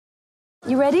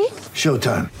You ready?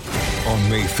 Showtime. On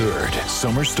May 3rd,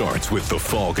 summer starts with The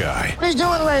Fall Guy. Let's do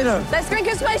it later. Let's drink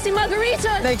a spicy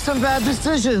margarita. Make some bad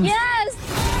decisions.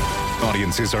 Yes!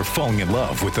 Audiences are falling in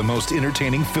love with the most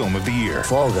entertaining film of the year.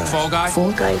 Fall Guy. Fall Guy?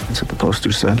 Fall guy. That's what the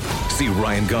poster said. See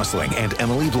Ryan Gosling and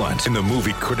Emily Blunt in the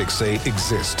movie critics say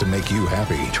exists to make you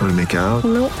happy. Trying to make it out?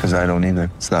 Nope. Because I don't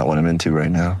either. It's not what I'm into right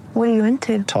now. What are you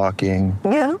into? Talking.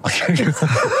 Yeah.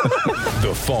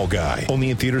 The Fall Guy.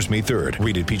 Only in theaters May 3rd.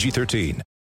 Rated PG-13.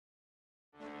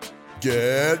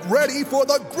 Get ready for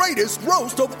the greatest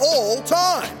roast of all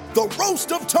time. The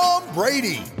Roast of Tom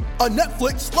Brady. A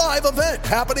Netflix live event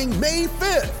happening May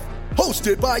 5th.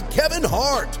 Hosted by Kevin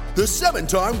Hart. The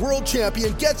 7-time world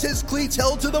champion gets his cleats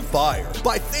held to the fire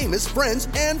by famous friends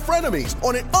and frenemies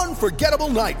on an unforgettable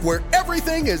night where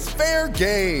everything is fair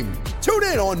game. Tune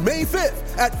in on May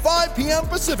 5th at 5 p.m.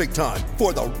 Pacific time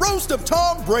for the Roast of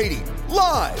Tom Brady.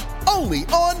 Live only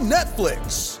on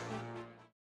Netflix.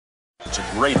 It's a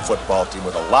great football team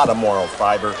with a lot of moral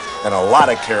fiber and a lot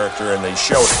of character, and they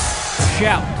showed it.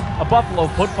 Shout, a Buffalo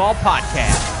football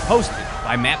podcast, hosted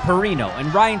by Matt Perino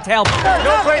and Ryan Talbot.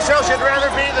 No place else you'd rather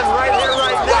be than right here,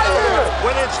 right now.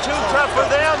 When it's too tough for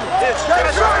them, it's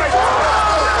just right.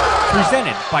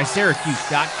 Presented by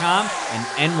Syracuse.com and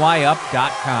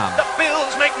NYUp.com. The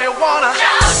Bills make me wanna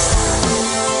shout.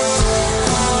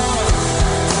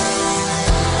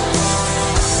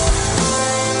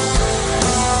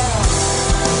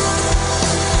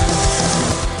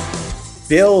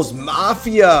 Bills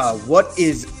Mafia, what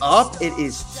is up? It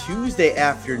is Tuesday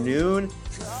afternoon.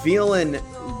 Feeling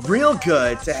real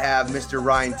good to have Mr.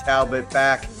 Ryan Talbot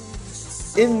back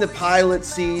in the pilot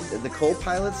seat, the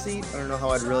co-pilot seat. I don't know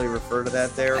how I'd really refer to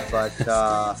that there, but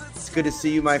it's good to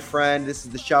see you, my friend. This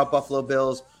is the Shout Buffalo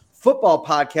Bills football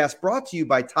podcast brought to you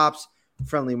by Tops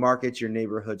Friendly Markets, your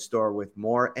neighborhood store with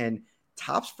more, and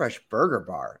Tops Fresh Burger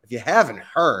Bar. If you haven't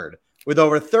heard, with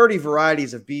over 30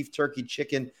 varieties of beef, turkey,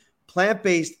 chicken,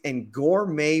 plant-based and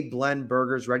gourmet blend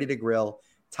burgers ready to grill,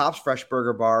 Tops Fresh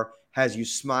Burger Bar has you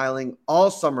smiling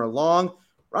all summer long.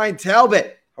 Ryan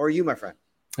Talbot, how are you, my friend?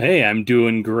 Hey, I'm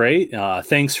doing great.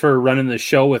 Thanks for running the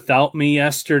show without me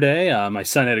yesterday. My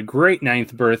son had a great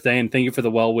 9th birthday, and thank you for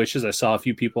the well wishes. I saw a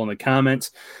few people in the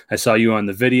comments. I saw you on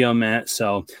the video, Matt,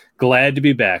 so glad to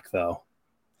be back, though.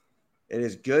 It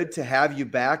is good to have you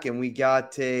back, and we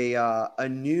got a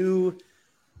new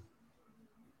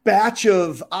batch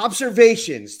of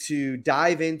observations to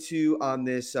dive into on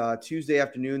this Tuesday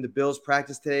afternoon. The Bills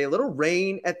practice today. A little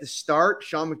rain at the start.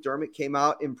 Sean McDermott came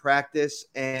out in practice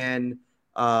and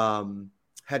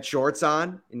had shorts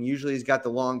on, and usually he's got the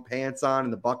long pants on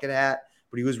and the bucket hat,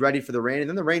 but he was ready for the rain, and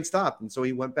then the rain stopped, and so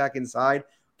he went back inside,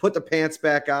 put the pants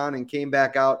back on, and came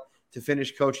back out to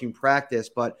finish coaching practice.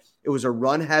 But it was a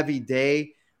run-heavy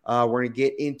day. We're going to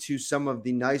get into some of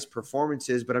the nice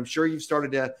performances, but I'm sure you've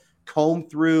started to comb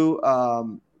through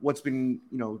what's been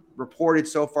reported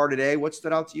so far today. What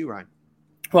stood out to you, Ryan?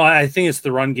 Well, I think it's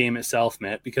the run game itself,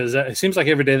 Matt, because it seems like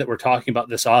every day that we're talking about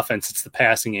this offense, it's the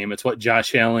passing game. It's what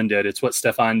Josh Allen did. It's what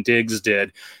Stephon Diggs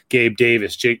did, Gabe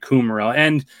Davis, Jake Kumerow.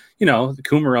 And, the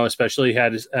Kumerow especially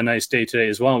had a nice day today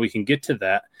as well. We can get to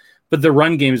that. But the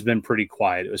run game has been pretty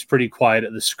quiet. It was pretty quiet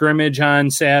at the scrimmage on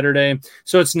Saturday.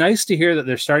 So it's nice to hear that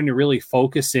they're starting to really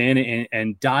focus in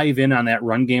and dive in on that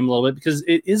run game a little bit, because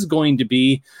it is going to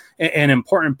be an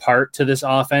important part to this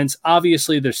offense.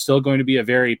 Obviously, there's still going to be a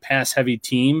very pass-heavy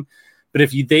team. But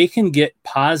if they can get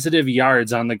positive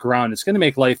yards on the ground, it's going to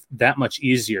make life that much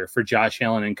easier for Josh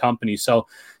Allen and company. So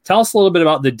tell us a little bit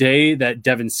about the day that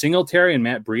Devin Singletary and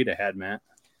Matt Breida had, Matt.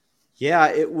 Yeah,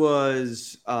 it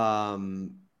was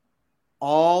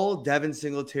all Devin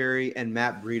Singletary and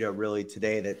Matt Breida really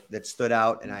today that stood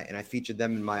out, and I featured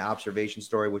them in my observation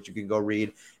story, which you can go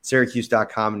read,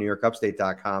 Syracuse.com and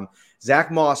NewYorkUpstate.com. Zach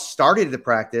Moss started the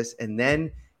practice, and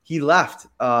then he left.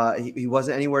 He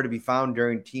wasn't anywhere to be found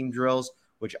during team drills,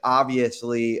 which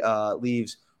obviously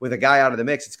leaves with a guy out of the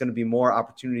mix. It's going to be more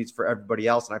opportunities for everybody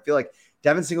else, and I feel like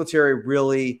Devin Singletary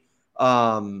really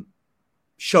showcased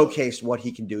what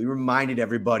he can do. He reminded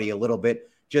everybody a little bit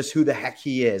just who the heck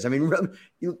he is. I mean,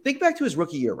 you think back to his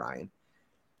rookie year, Ryan.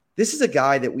 This is a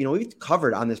guy that we've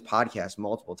covered on this podcast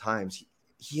multiple times.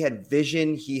 He had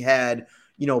vision. He had,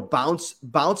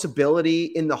 bounce ability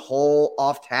in the hole,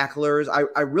 off tacklers.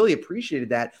 I really appreciated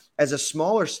that as a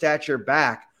smaller stature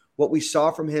back. What we saw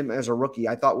from him as a rookie,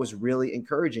 I thought was really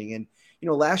encouraging. And,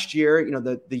 last year,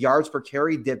 the yards per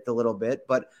carry dipped a little bit,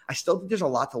 but I still think there's a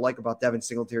lot to like about Devin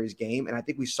Singletary's game. And I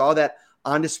think we saw that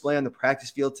on display on the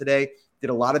practice field today. Did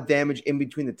a lot of damage in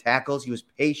between the tackles. He was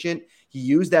patient. He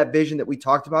used that vision that we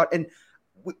talked about. And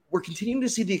we're continuing to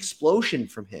see the explosion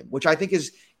from him, which I think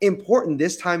is important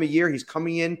this time of year. He's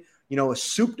coming in, a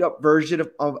souped up version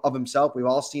of himself. We've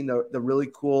all seen the really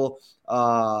cool,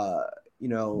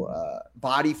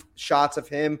 body shots of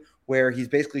him where he's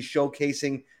basically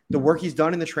showcasing the work he's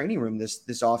done in the training room this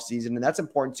offseason. And that's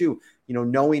important too,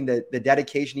 knowing that the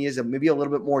dedication he is, and maybe a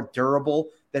little bit more durable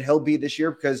that he'll be this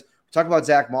year, because we talk about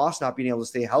Zach Moss not being able to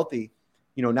stay healthy,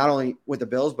 not only with the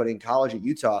Bills, but in college at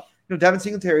Utah. Devin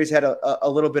Singletary's had a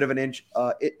little bit of an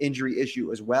injury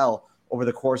issue as well over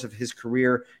the course of his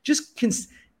career, just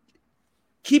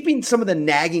keeping some of the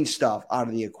nagging stuff out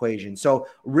of the equation. So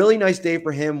really nice day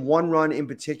for him. One run in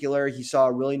particular, he saw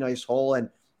a really nice hole and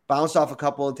bounced off a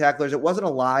couple of tacklers. It wasn't a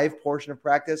live portion of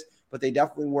practice, but they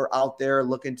definitely were out there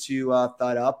looking to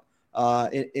thud up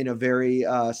in a very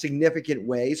significant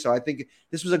way. So I think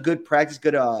this was a good practice,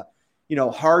 good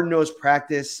hard-nosed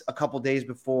practice a couple days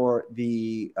before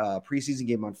the preseason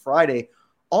game on Friday.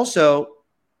 Also,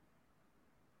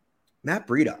 Matt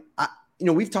Breida,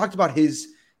 we've talked about his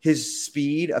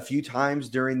speed a few times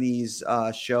during these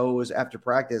shows after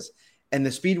practice, and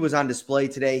the speed was on display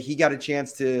today. He got a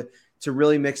chance to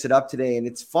really mix it up today, and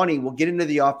it's funny. We'll get into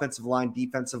the offensive line,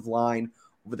 defensive line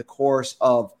over the course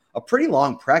of a pretty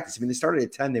long practice. I mean, they started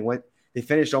at 10. They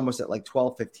finished almost at like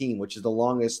 12:15, which is the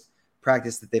longest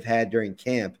practice that they've had during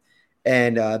camp.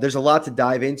 And there's a lot to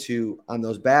dive into on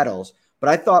those battles. But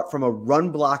I thought from a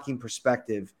run blocking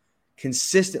perspective,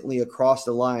 consistently across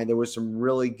the line, there was some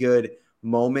really good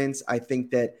moments. I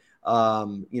think that,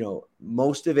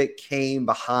 most of it came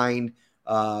behind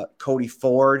Cody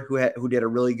Ford, who did a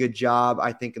really good job,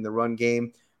 I think, in the run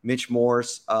game. Mitch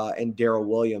Morse and Darrell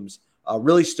Williams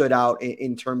really stood out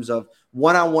in terms of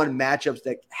one-on-one matchups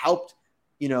that helped,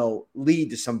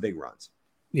 lead to some big runs.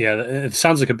 Yeah, it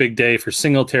sounds like a big day for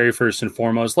Singletary first and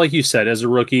foremost. Like you said, as a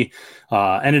rookie,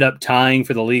 ended up tying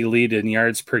for the league lead in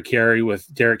yards per carry with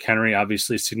Derrick Henry,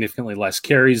 obviously significantly less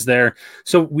carries there.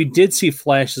 So we did see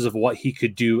flashes of what he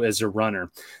could do as a runner.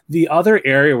 The other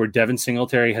area where Devin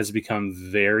Singletary has become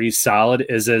very solid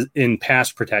is in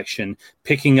pass protection,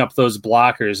 picking up those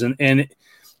blockers. And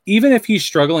even if he's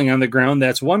struggling on the ground,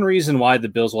 that's one reason why the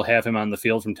Bills will have him on the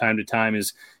field from time to time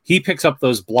is he picks up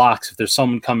those blocks if there's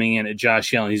someone coming in at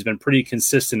Josh Allen. He's been pretty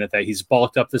consistent at that. He's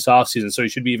bulked up this offseason, so he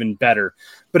should be even better.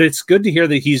 But it's good to hear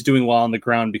that he's doing well on the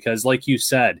ground because, like you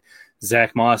said,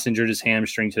 Zach Moss injured his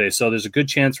hamstring today. So there's a good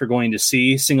chance we're going to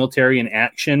see Singletary in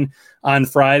action on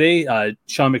Friday.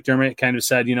 Sean McDermott kind of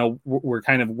said, we're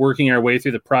kind of working our way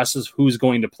through the process, who's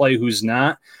going to play, who's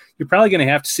not. You're probably going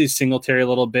to have to see Singletary a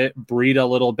little bit, Breida a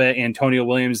little bit, Antonio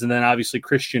Williams, and then obviously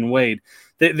Christian Wade.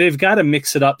 They've got to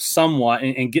mix it up somewhat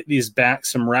and get these back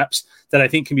some reps that I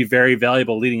think can be very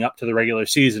valuable leading up to the regular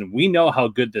season. We know how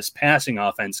good this passing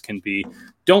offense can be.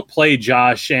 Don't play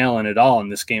Josh Allen at all in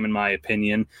this game, in my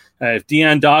opinion. If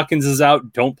Deion Dawkins is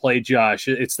out, don't play Josh.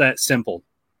 It's that simple.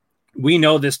 We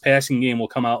know this passing game will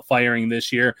come out firing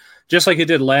this year, just like it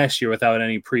did last year without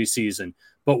any preseason.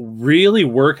 But really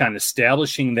work on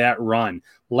establishing that run.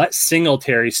 Let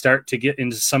Singletary start to get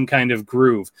into some kind of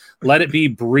groove. Let it be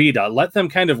Breida. Let them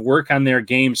kind of work on their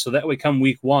game so that way come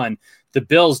week one, the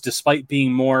Bills, despite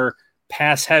being more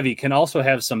pass heavy, can also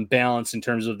have some balance in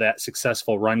terms of that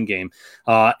successful run game.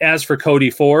 As for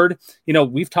Cody Ford,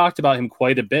 we've talked about him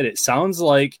quite a bit. It sounds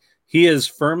like he is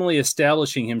firmly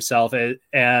establishing himself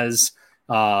as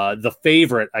the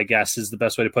favorite, I guess, is the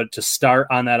best way to put it, to start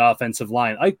on that offensive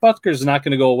line. Ike Butker is not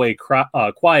going to go away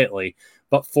quietly,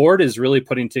 but Ford is really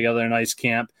putting together a nice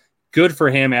camp. Good for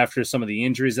him after some of the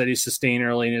injuries that he sustained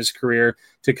early in his career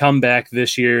to come back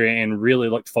this year and really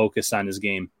look focused on his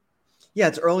game. Yeah,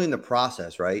 it's early in the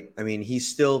process, right? I mean, he's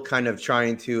still kind of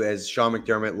trying to, as Sean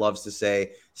McDermott loves to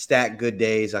say, stack good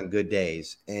days on good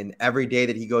days. And every day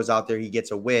that he goes out there, he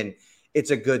gets a win.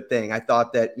 It's a good thing. I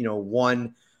thought that,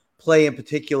 one play in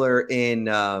particular in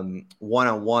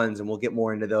one-on-ones, and we'll get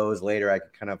more into those later. I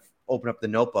could kind of open up the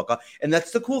notebook. And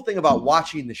that's the cool thing about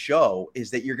watching the show is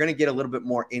that you're going to get a little bit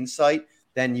more insight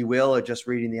than you will at just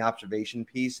reading the observation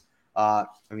piece. I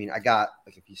got,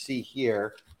 like, if you see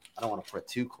here, I don't want to put it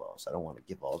too close. I don't want to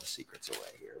give all the secrets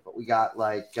away here, but we got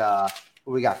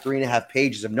 3.5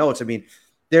 pages of notes. I mean,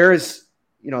 there's,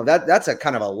 that's a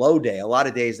kind of a low day. A lot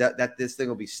of days that this thing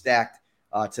will be stacked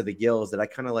to the gills that I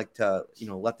kind of like to,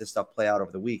 let this stuff play out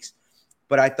over the weeks.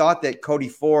 But I thought that Cody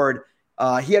Ford,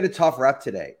 he had a tough rep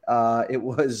today. It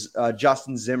was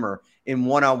Justin Zimmer in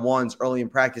one-on-ones early in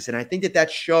practice. And I think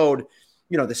that showed,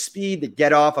 the speed, the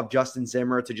get off of Justin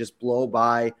Zimmer to just blow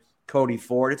by Cody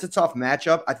Ford. It's a tough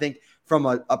matchup. I think from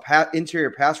a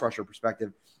interior pass rusher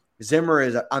perspective, Zimmer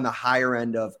is on the higher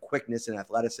end of quickness and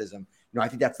athleticism. I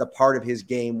think that's the part of his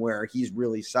game where he's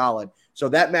really solid. So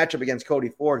that matchup against Cody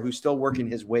Ford, who's still working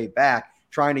his way back,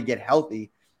 trying to get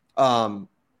healthy,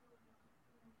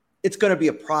 it's going to be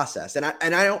a process. And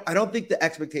I don't think the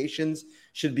expectations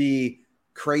should be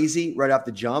crazy right off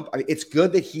the jump. I mean, it's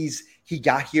good that he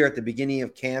got here at the beginning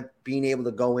of camp, being able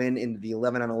to go into the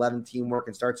 11-on-11 teamwork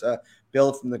and start to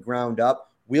build from the ground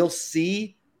up. We'll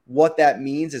see what that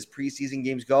means as preseason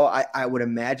games go. I would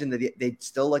imagine that they'd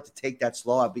still like to take that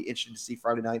slow. I'd be interested to see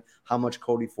Friday night how much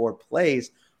Cody Ford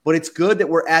plays. But it's good that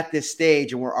we're at this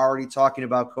stage and we're already talking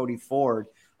about Cody Ford.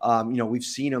 We've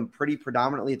seen him pretty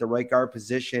predominantly at the right guard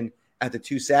position at the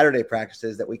 2 Saturday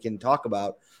practices that we can talk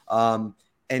about.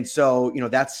 And so,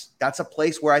 that's a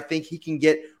place where I think he can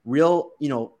get real,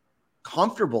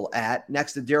 comfortable at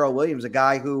next to Darrell Williams, a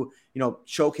guy who,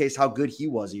 showcased how good he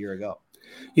was a year ago.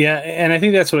 Yeah, and I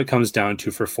think that's what it comes down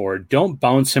to for Ford. Don't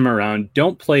bounce him around.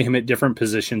 Don't play him at different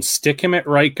positions. Stick him at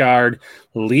right guard.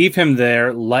 Leave him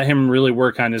there. Let him really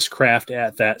work on his craft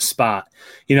at that spot.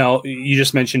 You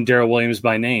just mentioned Darrell Williams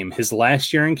by name. His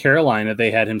last year in Carolina,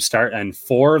 they had him start on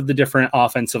 4 of the different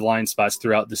offensive line spots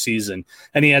throughout the season,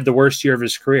 and he had the worst year of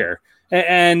his career.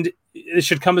 And it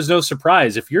should come as no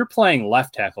surprise. If you're playing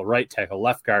left tackle,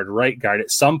 left guard, right guard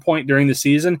at some point during the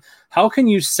season, how can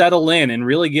you settle in and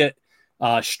really get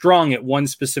strong at one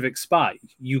specific spot?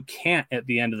 You can't at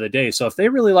the end of the day. So if they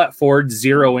really let Ford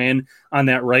zero in on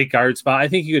that right guard spot, I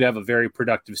think you could have a very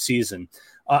productive season.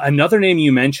 Another name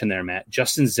you mentioned there, Matt,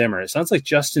 Justin Zimmer. It sounds like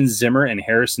Justin Zimmer and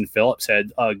Harrison Phillips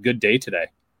had a good day today.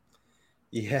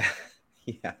 Yeah,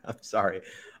 I'm sorry.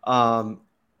 I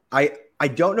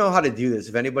don't know how to do this.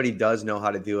 If anybody does know how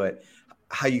to do it,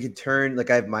 how you can turn,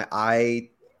 I have my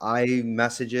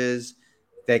iMessages.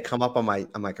 They come up on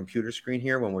my computer screen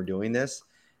here when we're doing this.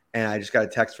 And I just got a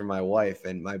text from my wife,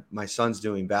 and my son's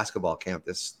doing basketball camp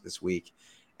this week.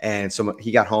 And so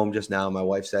he got home just now. My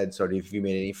wife said, "So have you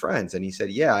made any friends?" And he said,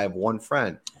 "Yeah, I have one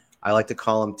friend. I like to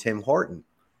call him Tim Horton."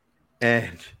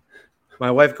 And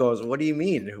my wife goes, "What do you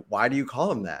mean? Why do you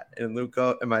call him that?" And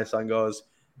my son goes,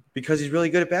 "Because he's really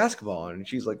good at basketball." And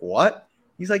she's like, "What?"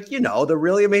 He's like, the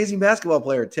really amazing basketball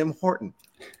player, Tim Horton.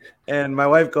 And my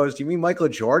wife goes, "Do you mean Michael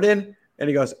Jordan?" And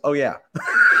he goes, "Oh yeah."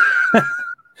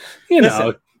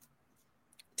 Listen,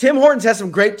 Tim Hortons has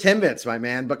some great Timbits, my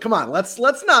man. But come on, let's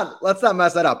not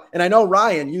mess that up. And I know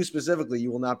Ryan, you specifically, you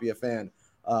will not be a fan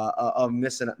of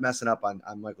messing up on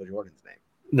Michael Jordan's name.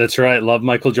 That's right. Love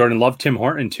Michael Jordan. Love Tim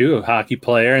Horton too, a hockey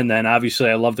player. And then obviously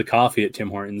I love the coffee at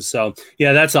Tim Hortons. So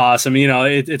yeah, that's awesome.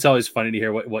 It's always funny to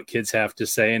hear what kids have to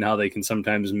say and how they can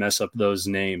sometimes mess up those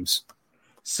names.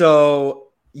 So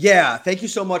yeah, thank you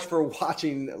so much for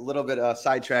watching. A little bit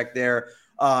sidetrack there.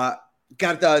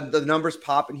 Got the numbers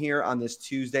popping here on this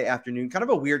Tuesday afternoon. Kind of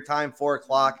a weird time,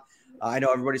 4:00. I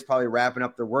know everybody's probably wrapping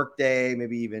up their workday,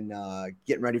 maybe even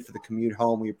getting ready for the commute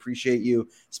home. We appreciate you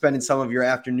spending some of your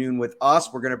afternoon with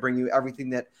us. We're going to bring you everything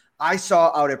that I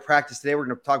saw out at practice today. We're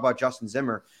going to talk about Justin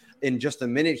Zimmer in just a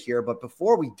minute here. But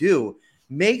before we do,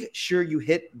 make sure you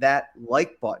hit that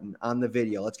like button on the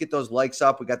video. Let's get those likes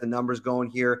up. We got the numbers going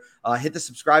here. Hit the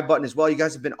subscribe button as well. You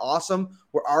guys have been awesome.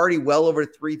 We're already well over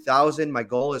 3,000. My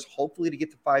goal is hopefully to get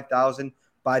to 5,000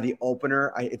 by the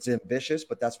opener. It's ambitious,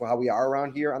 but that's how we are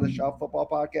around here on the Shelf Football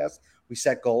Podcast. We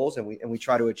set goals and we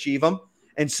try to achieve them.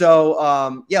 And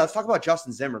so, let's talk about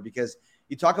Justin Zimmer, because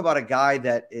you talk about a guy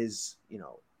that is,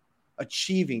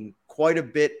 achieving quite a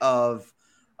bit of,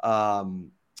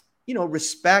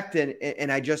 respect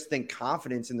and I just think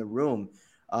confidence in the room.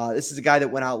 This is a guy that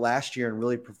went out last year and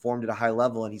really performed at a high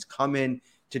level, and he's come in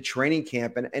to training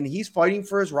camp and he's fighting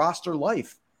for his roster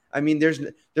life. I mean, there's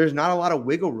not a lot of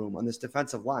wiggle room on this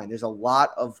defensive line. There's a lot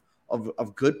of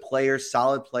good players,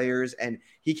 solid players, and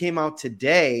he came out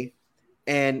today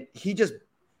and he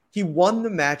won the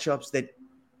matchups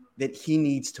that he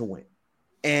needs to win.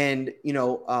 And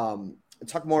I'll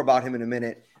talk more about him in a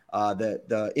minute.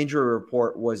 The injury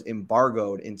report was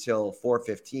embargoed until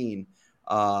 4:15.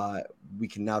 We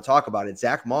can now talk about it.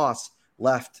 Zach Moss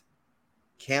left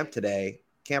camp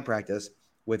practice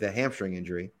with a hamstring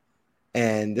injury.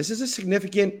 And this is a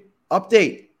significant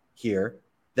update here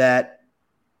that,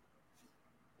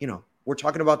 we're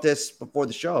talking about this before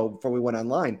the show, before we went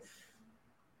online.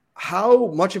 How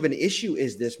much of an issue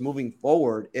is this moving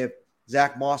forward if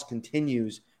Zach Moss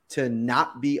continues to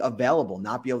not be available,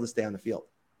 not be able to stay on the field?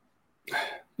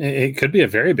 It could be a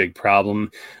very big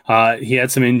problem. He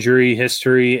had some injury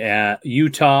history at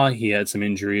Utah. He had some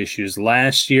injury issues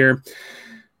last year.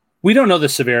 We don't know the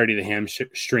severity of the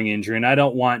hamstring injury, and I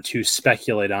don't want to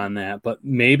speculate on that, but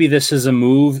maybe this is a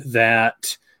move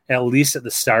that, at least at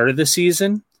the start of the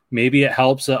season, Maybe it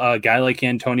helps a guy like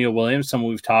Antonio Williams, someone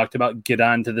we've talked about, get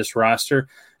onto this roster.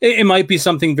 It might be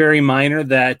something very minor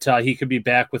that he could be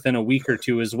back within a week or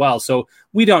two as well. So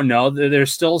we don't know.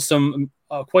 There's still some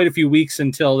quite a few weeks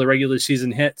until the regular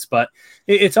season hits, but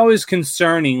it's always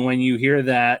concerning when you hear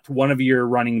that one of your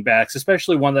running backs,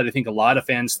 especially one that I think a lot of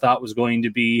fans thought was going to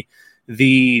be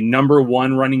the number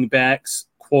one running backs,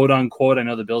 quote unquote. I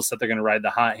know the Bills said they're going to ride the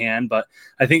hot hand, but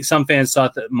I think some fans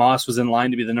thought that Moss was in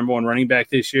line to be the number one running back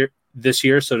this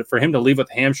year. So for him to leave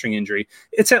with a hamstring injury,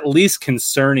 it's at least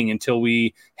concerning until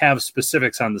we have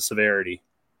specifics on the severity.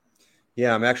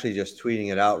 Yeah, I'm actually just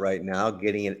tweeting it out right now,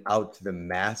 getting it out to the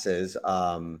masses.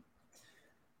 I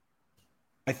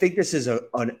think this is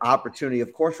an opportunity,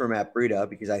 of course, for Matt Breida,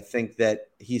 because I think that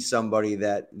he's somebody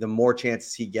that the more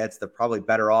chances he gets, the probably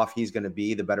better off he's going to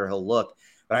be, the better he'll look.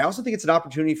 But I also think it's an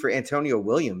opportunity for Antonio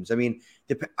Williams. I mean,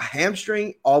 the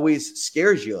hamstring always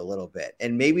scares you a little bit.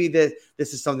 And maybe this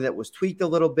is something that was tweaked a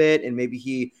little bit, and maybe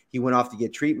he went off to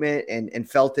get treatment and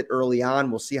felt it early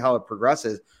on. We'll see how it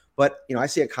progresses. But, I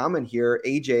see a comment here,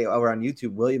 AJ over on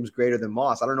YouTube, Williams greater than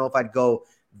Moss. I don't know if I'd go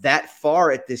that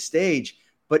far at this stage,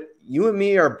 but you and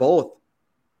me are both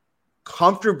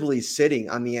comfortably sitting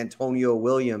on the Antonio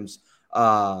Williams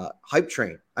hype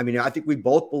train. I mean, I think we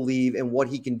both believe in what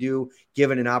he can do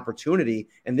given an opportunity.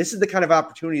 And this is the kind of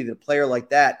opportunity that a player like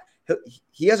that,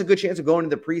 he has a good chance of going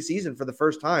into the preseason for the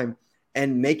first time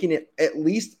and making it at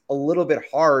least a little bit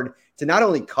hard to not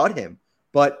only cut him,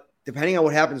 but depending on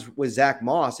what happens with Zach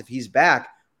Moss, if he's back,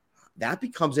 that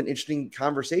becomes an interesting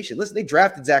conversation. Listen, they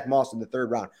drafted Zach Moss in the 3rd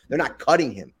round. They're not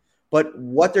cutting him. But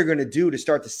what they're going to do to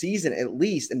start the season at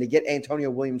least and to get Antonio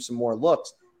Williams some more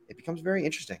looks, it becomes very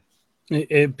interesting.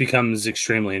 It becomes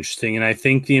extremely interesting. And I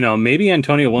think, maybe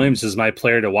Antonio Williams is my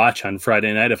player to watch on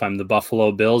Friday night if I'm the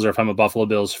Buffalo Bills or if I'm a Buffalo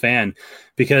Bills fan,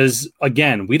 because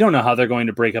again, we don't know how they're going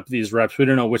to break up these reps. We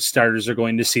don't know which starters are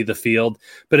going to see the field,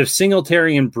 but if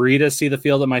Singletary and Breida see the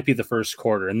field, it might be the first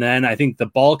quarter. And then I think the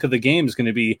bulk of the game is going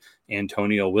to be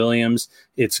Antonio Williams.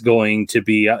 It's going to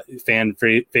be a fan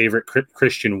favorite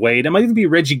Christian Wade. It might even be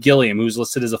Reggie Gilliam, who's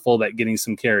listed as a fullback, getting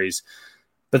some carries.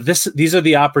 But these are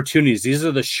the opportunities. These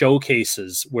are the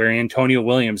showcases where Antonio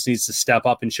Williams needs to step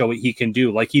up and show what he can do,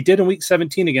 like he did in Week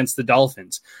 17 against the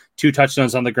Dolphins. 2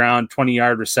 touchdowns on the ground,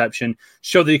 20-yard reception,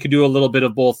 show that he could do a little bit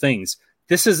of both things.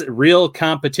 This is real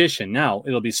competition. Now,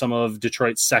 it'll be some of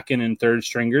Detroit's 2nd and 3rd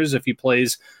stringers if he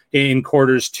plays in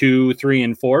quarters 2, 3,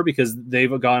 and 4, because they've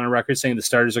gone on record saying the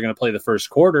starters are going to play the first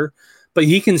quarter. But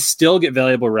he can still get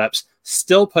valuable reps,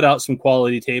 still put out some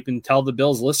quality tape, and tell the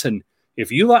Bills, listen, if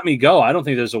you let me go, I don't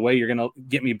think there's a way you're going to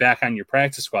get me back on your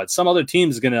practice squad. Some other team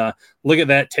is going to look at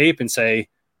that tape and say,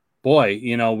 boy,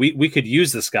 we could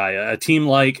use this guy. A team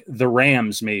like the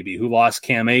Rams, maybe, who lost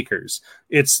Cam Akers.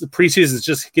 It's the preseason is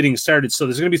just getting started, so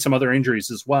there's going to be some other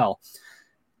injuries as well.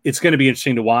 It's going to be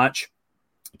interesting to watch.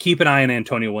 Keep an eye on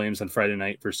Antonio Williams on Friday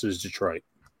night versus Detroit.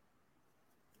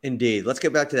 Indeed. Let's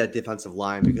get back to that defensive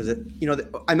line because,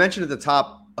 I mentioned at the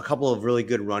top a couple of really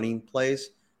good running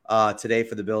plays today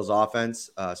for the Bills offense,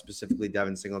 specifically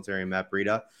Devin Singletary and Matt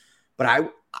Breida. But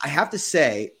I have to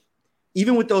say,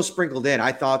 even with those sprinkled in,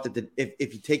 I thought that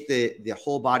if you take the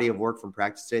whole body of work from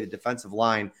practice today, the defensive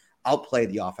line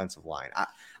outplayed the offensive line.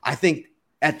 I think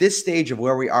at this stage of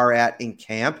where we are at in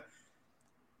camp,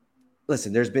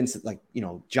 listen, there's been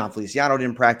John Feliciano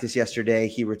didn't practice yesterday.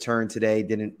 He returned today,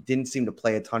 didn't seem to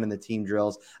play a ton in the team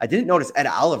drills. I didn't notice Ed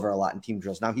Oliver a lot in team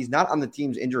drills. Now, he's not on the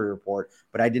team's injury report,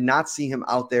 but I did not see him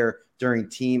out there during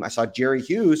team. I saw Jerry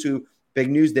Hughes, who big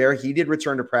news there. He did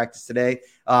return to practice today,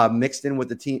 mixed in with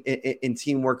the team in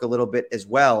teamwork a little bit as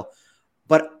well.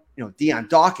 But, Deion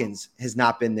Dawkins has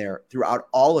not been there throughout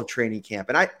all of training camp.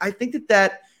 And I think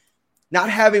that not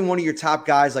having one of your top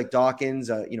guys like Dawkins,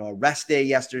 a rest day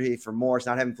yesterday for Morris,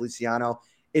 not having Feliciano,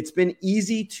 it's been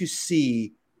easy to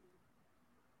see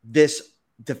this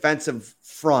defensive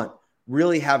front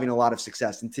really having a lot of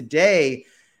success. And today,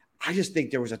 I just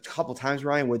think there was a couple times,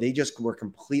 Ryan, where they just were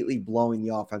completely blowing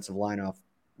the offensive line off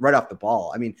right off the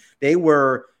ball. I mean, they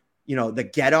were, the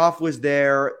get off was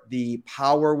there, the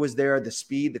power was there, the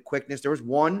speed, the quickness. There was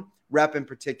one rep in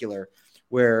particular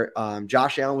where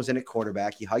Josh Allen was in at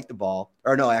quarterback. He hiked the ball.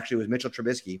 Or no, actually, it was Mitchell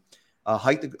Trubisky.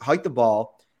 Hiked the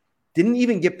ball. Didn't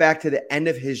even get back to the end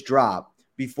of his drop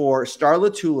before Star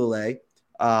Lotulelei,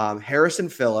 Harrison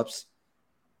Phillips,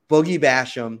 Boogie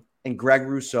Basham, and Greg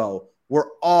Rousseau were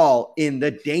all in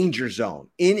the danger zone,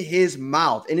 in his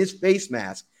mouth, in his face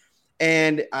mask.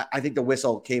 And I think the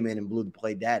whistle came in and blew the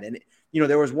play dead. And,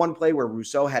 there was one play where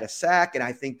Rousseau had a sack, and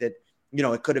I think that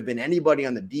it could have been anybody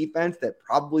on the defense that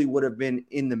probably would have been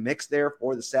in the mix there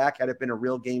for the sack had it been a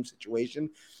real game situation.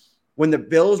 when the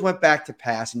Bills went back to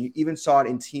pass, and you even saw it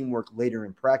in teamwork later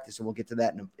in practice, and we'll get to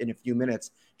that in a few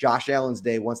minutes, Josh Allen's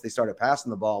day, once they started passing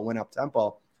the ball and went up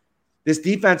tempo, this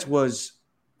defense was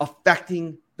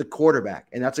affecting the quarterback.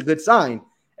 And that's a good sign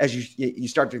as you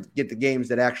start to get the games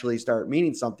that actually start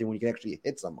meaning something when you can actually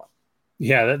hit someone.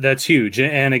 Yeah, that's huge.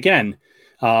 And again,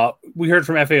 we heard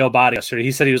from F.A. Obada yesterday.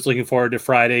 He said he was looking forward to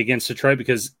Friday against Detroit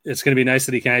because it's going to be nice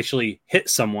that he can actually hit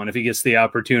someone if he gets the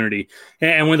opportunity.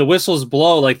 And when the whistles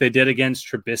blow like they did against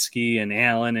Trubisky and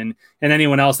Allen and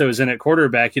anyone else that was in at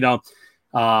quarterback,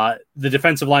 the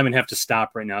defensive linemen have to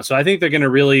stop right now. So I think they're going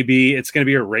to it's going to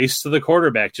be a race to the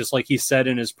quarterback, just like he said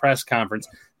in his press conference.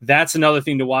 That's another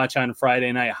thing to watch on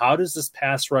Friday night. How does this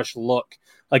pass rush look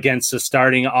against the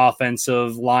starting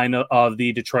offensive line of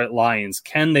the Detroit Lions?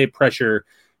 Can they pressure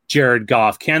Jared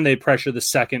Goff? Can they pressure the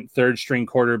second, third string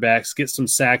quarterbacks, get some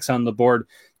sacks on the board,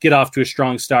 get off to a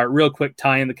strong start? Real quick,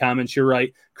 Ty, in the comments, you're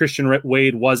right. Christian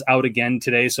Wade was out again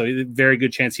today, so very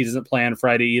good chance he doesn't play on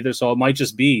Friday either. So it might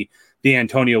just be the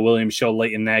Antonio Williams show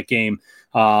late in that game.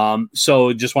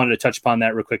 So just wanted to touch upon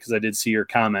that real quick because I did see your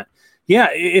comment. Yeah,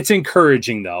 it's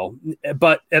encouraging, though.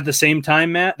 But at the same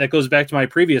time, Matt, that goes back to my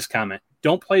previous comment.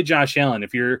 Don't play Josh Allen.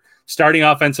 If your starting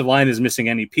offensive line is missing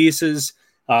any pieces,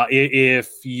 if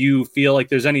you feel like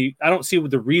there's any, I don't see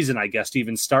the reason, I guess, to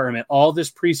even start him at all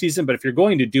this preseason. But if you're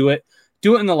going to do it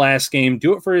in the last game,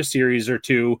 do it for a series or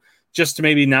two, just to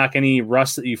maybe knock any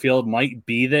rust that you feel might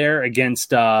be there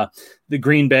against the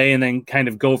Green Bay and then kind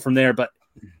of go from there. But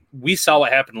we saw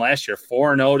what happened last year,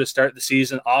 4-0 to start the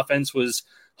season. Offense was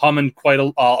humming quite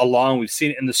along. We've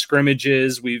seen it in the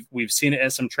scrimmages. We've seen it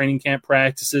at some training camp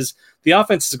practices. The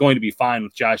offense is going to be fine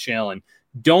with Josh Allen.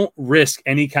 Don't risk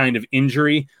any kind of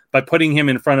injury by putting him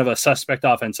in front of a suspect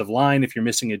offensive line if you're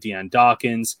missing a Deion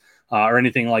Dawkins or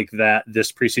anything like that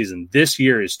this preseason. This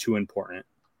year is too important.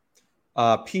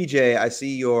 PJ, I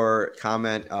see your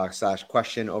comment /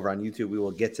 question over on YouTube. We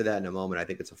will get to that in a moment. I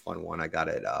think it's a fun one. I got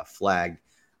it flagged.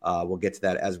 We'll get to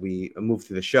that as we move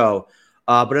through the show.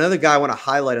 But another guy I want to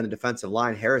highlight on the defensive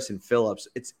line, Harrison Phillips.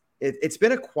 It's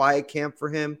been a quiet camp for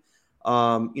him.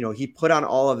 He put on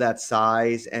all of that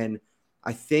size, and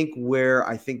I think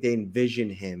they envision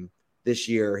him this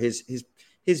year,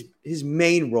 his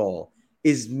main role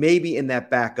is maybe in that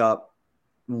backup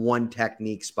one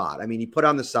technique spot. I mean, he put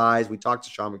on the size. We talked to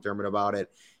Sean McDermott about it.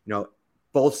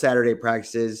 Both Saturday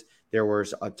practices, there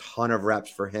was a ton of reps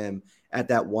for him at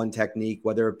that one technique,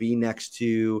 whether it be next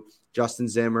to Justin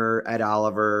Zimmer, Ed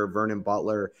Oliver, Vernon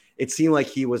Butler. It seemed like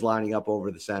he was lining up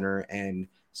over the center. And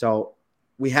so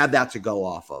we had that to go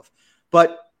off of.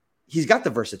 But he's got the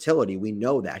versatility. We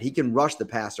know that. He can rush the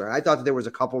passer. And I thought that there was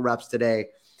a couple reps today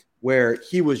where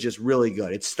he was just really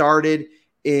good. It started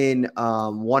in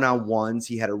one-on-ones.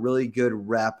 He had a really good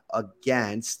rep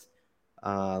against,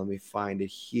 let me find it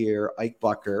here, Ike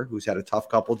Bucker, who's had a tough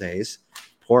couple days.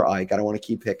 Poor Ike. I don't want to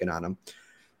keep picking on him.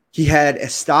 He had a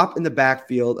stop in the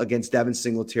backfield against Devin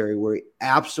Singletary where he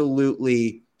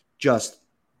absolutely just,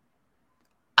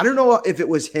 I don't know if it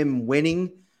was him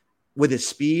winning with his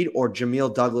speed or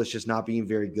Jamil Douglas just not being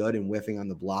very good and whiffing on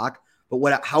the block.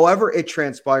 But however it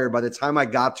transpired, by the time I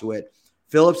got to it,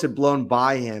 Phillips had blown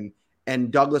by him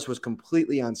and Douglas was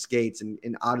completely on skates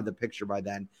and out of the picture by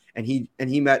then. And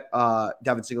he met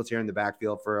Devin Singletary in the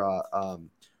backfield for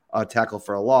a tackle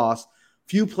for a loss.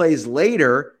 Few plays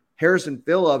later, Harrison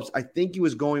Phillips, I think he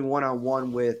was going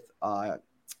one-on-one with, I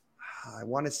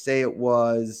want to say it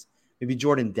was maybe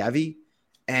Jordan Devy,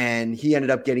 and he ended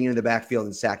up getting into the backfield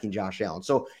and sacking Josh Allen.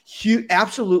 So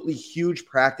absolutely huge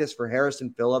practice for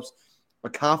Harrison Phillips, a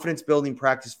confidence-building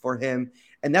practice for him,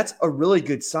 and that's a really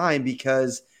good sign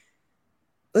because,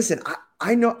 listen,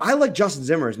 I know I like Justin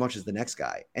Zimmer as much as the next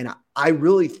guy, and I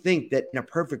really think that in a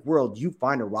perfect world, you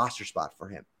find a roster spot for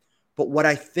him. But what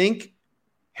I think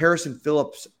Harrison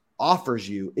Phillips offers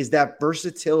you is that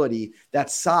versatility, that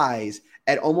size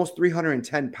at almost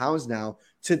 310 pounds now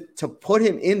to put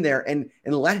him in there and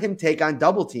let him take on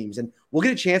double teams. And we'll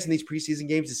get a chance in these preseason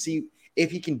games to see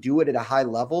if he can do it at a high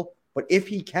level. But if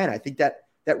he can, I think that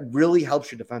really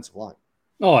helps your defensive line.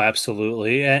 Oh,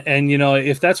 absolutely. And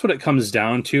if that's what it comes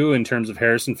down to in terms of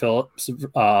Harrison Phillips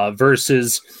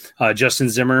versus Justin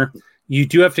Zimmer, you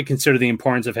do have to consider the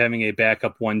importance of having a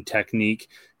backup one technique.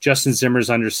 Justin Zimmer's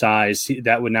undersized.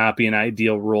 That would not be an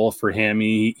ideal role for him.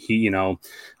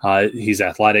 He's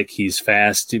athletic, he's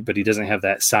fast, but he doesn't have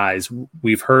that size.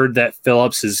 We've heard that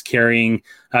Phillips is carrying,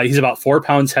 he's about 4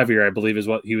 pounds heavier, I believe is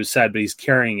what he was said, but he's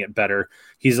carrying it better.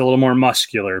 He's a little more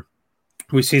muscular.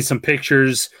 We've seen some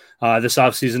pictures this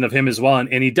offseason of him as well,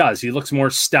 and he does. He looks more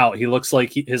stout. He looks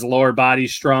like his lower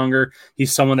body's stronger.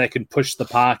 He's someone that can push the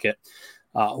pocket.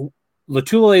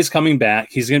 Latulippe is coming back.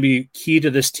 He's going to be key to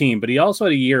this team, but he also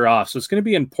had a year off. So it's going to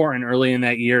be important early in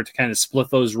that year to kind of split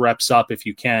those reps up if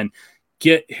you can.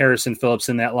 Get Harrison Phillips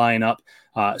in that lineup.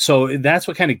 So that's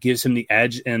what kind of gives him the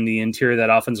edge in the interior of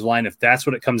that offensive line, if that's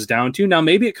what it comes down to. Now,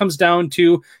 maybe it comes down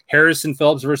to Harrison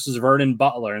Phillips versus Vernon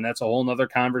Butler, and that's a whole nother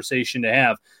conversation to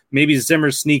have. Maybe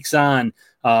Zimmer sneaks on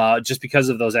just because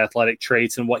of those athletic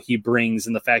traits and what he brings,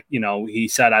 and the fact, he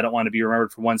said, I don't want to be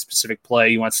remembered for one specific play.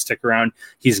 He wants to stick around.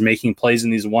 He's making plays in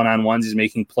these one-on-ones. He's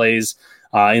making plays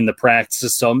in the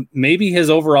practices. So maybe his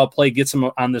overall play gets him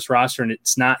on this roster, and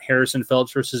it's not Harrison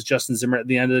Phillips versus Justin Zimmer at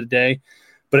the end of the day.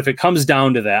 But if it comes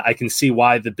down to that, I can see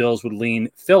why the Bills would lean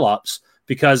Phillips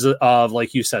because of,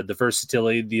 like you said, the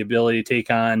versatility, the ability to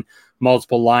take on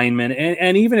multiple linemen.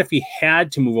 And even if he had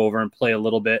to move over and play a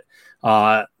little bit,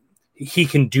 he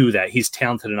can do that. He's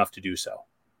talented enough to do so.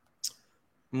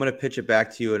 I'm going to pitch it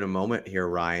back to you in a moment here,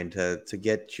 Ryan, to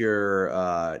get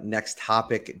your next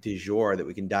topic du jour that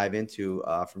we can dive into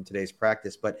from today's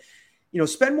practice. But,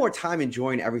 spend more time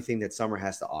enjoying everything that summer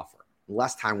has to offer.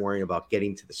 Less time worrying about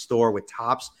getting to the store with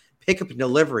Tops Pickup and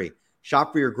Delivery.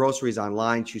 Shop for your groceries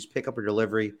online. Choose pickup or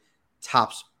delivery.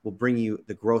 Tops will bring you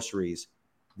the groceries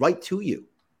right to you.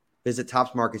 Visit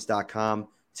topsmarkets.com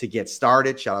to get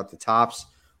started. Shout out to Tops,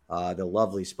 the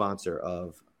lovely sponsor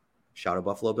of Shout Out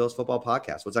Buffalo Bills Football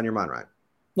Podcast. What's on your mind, Ryan?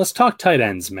 Let's talk tight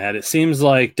ends, Matt. It seems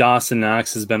like Dawson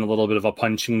Knox has been a little bit of a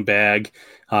punching bag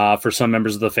for some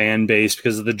members of the fan base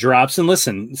because of the drops. And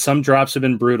listen, some drops have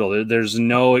been brutal. There's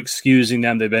no excusing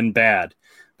them. They've been bad.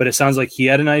 But it sounds like he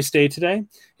had a nice day today.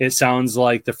 It sounds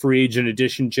like the free agent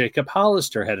addition, Jacob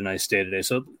Hollister, had a nice day today.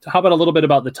 So how about a little bit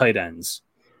about the tight ends?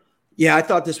 Yeah, I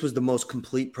thought this was the most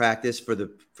complete practice for the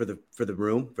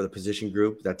room, for the position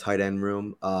group, that tight end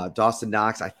room. Dawson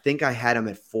Knox, I think I had him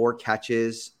at 4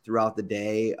 catches throughout the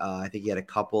day. I think he had a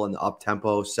couple in the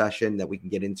up-tempo session that we can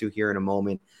get into here in a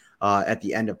moment at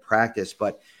the end of practice.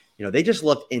 But, they just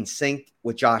looked in sync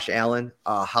with Josh Allen.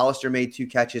 Hollister made 2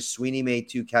 catches. Sweeney made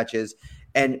 2 catches.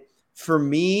 And for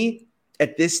me,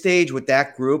 at this stage with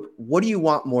that group, what do you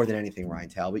want more than anything, Ryan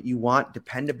Talbot? You want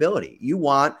dependability. You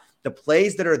want the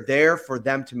plays that are there for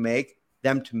them to make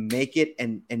it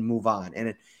and move on.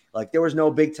 And there was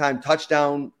no big time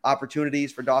touchdown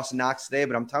opportunities for Dawson Knox today,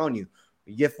 but I'm telling you,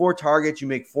 you get 4 targets, you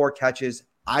make 4 catches.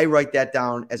 I write that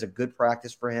down as a good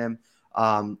practice for him.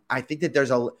 I think that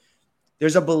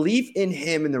there's a belief in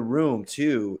him in the room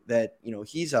too, that,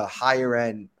 he's a higher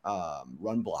end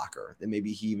run blocker than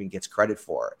maybe he even gets credit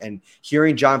for. And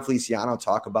hearing John Feliciano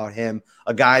talk about him,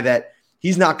 a guy that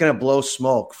he's not going to blow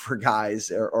smoke for guys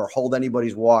or hold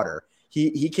anybody's water.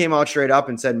 He came out straight up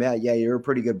and said, man, yeah, you're a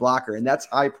pretty good blocker. And that's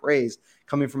high praise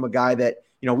coming from a guy that,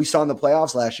 we saw in the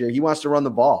playoffs last year. He wants to run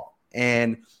the ball.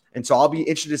 And so I'll be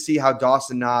interested to see how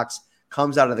Dawson Knox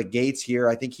comes out of the gates here.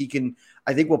 I think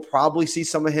we'll probably see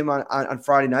some of him on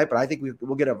Friday night, but I think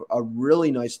we'll get a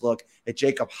really nice look at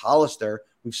Jacob Hollister.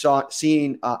 We've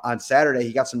seen on Saturday,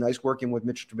 he got some nice work in with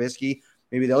Mitch Trubisky.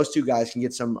 Maybe those 2 guys can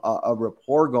get some a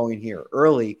rapport going here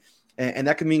early, and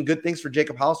that can mean good things for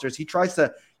Jacob Hollister as he tries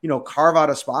to, carve out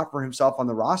a spot for himself on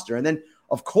the roster. And then,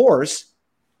 of course,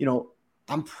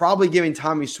 I'm probably giving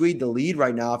Tommy Swede the lead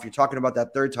right now if you're talking about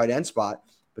that 3rd tight end spot.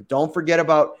 But don't forget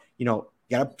about,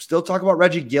 got to still talk about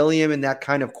Reggie Gilliam in that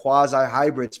kind of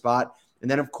quasi-hybrid spot. And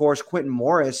then, of course, Quentin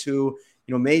Morris, who,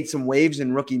 made some waves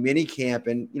in rookie minicamp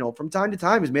and, from time to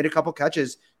time has made a couple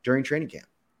catches during training camp.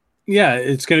 Yeah,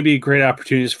 it's going to be great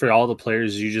opportunities for all the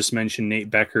players. You just mentioned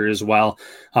Nate Becker as well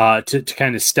to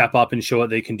kind of step up and show what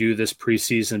they can do this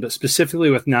preseason. But specifically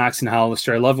with Knox and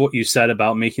Hollister, I love what you said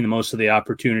about making the most of the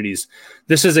opportunities.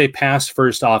 This is a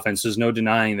pass-first offense. There's no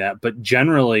denying that. But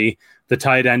generally, the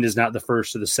tight end is not the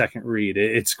first or the second read.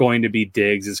 It's going to be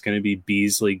Diggs. It's going to be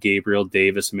Beasley, Gabriel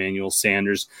Davis, Emmanuel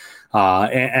Sanders.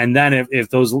 And then if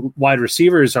those wide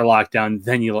receivers are locked down,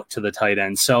 then you look to the tight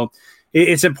end. So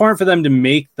it's important for them to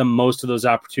make the most of those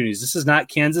opportunities. This is not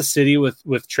Kansas City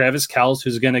with Travis Kelce,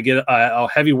 who's going to get a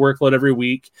heavy workload every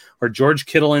week, or George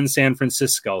Kittle in San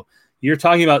Francisco. You're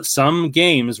talking about some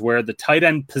games where the tight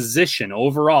end position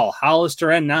overall,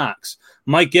 Hollister and Knox,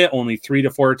 might get only 3 to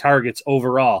 4 targets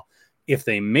overall. If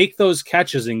they make those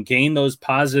catches and gain those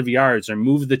positive yards or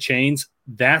move the chains,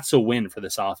 that's a win for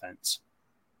this offense.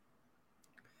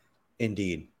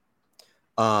 Indeed.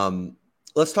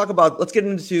 Let's get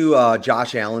into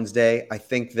Josh Allen's day. I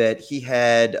think that he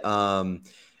had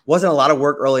wasn't a lot of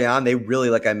work early on. They really,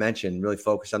 like I mentioned, really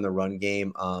focused on the run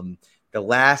game. The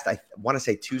last, I want to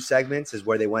say 2 segments is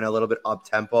where they went a little bit up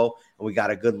tempo and we got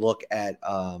a good look at,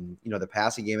 the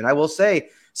passing game. And I will say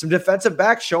some defensive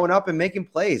backs showing up and making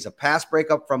plays, a pass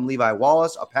breakup from Levi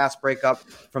Wallace, a pass breakup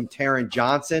from Taron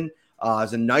Johnson. It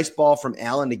was a nice ball from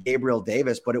Allen to Gabriel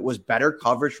Davis, but it was better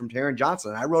coverage from Taron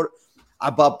Johnson. And I wrote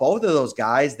about both of those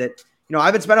guys that,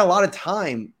 I've been spending a lot of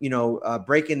time,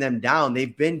 breaking them down.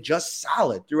 They've been just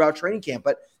solid throughout training camp,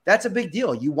 but that's a big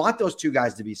deal. You want those two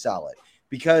guys to be solid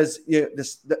because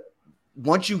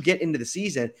once you get into the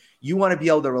season, you want to be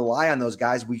able to rely on those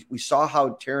guys. We saw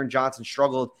how Taron Johnson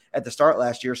struggled at the start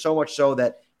last year, so much so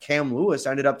that Cam Lewis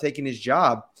ended up taking his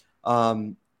job.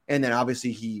 And then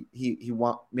obviously he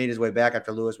made his way back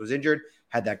after Lewis was injured,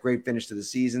 had that great finish to the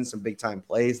season, some big time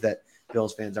plays that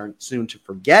Bills fans aren't soon to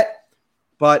forget.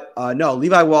 But no,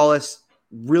 Levi Wallace,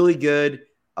 really good.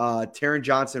 Taron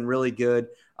Johnson, really good.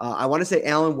 I want to say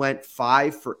Allen went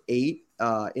 5 for 8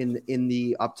 in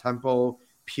the up-tempo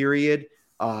period.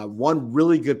 One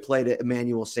really good play to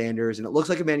Emmanuel Sanders, and it looks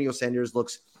like Emmanuel Sanders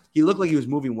looked like he was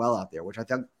moving well out there, which I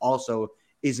think also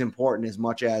is important as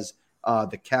much as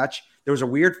the catch. There was a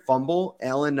weird fumble.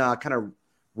 Allen kind of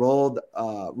rolled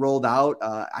out.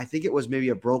 I think it was maybe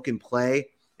a broken play,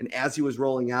 and as he was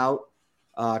rolling out,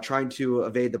 trying to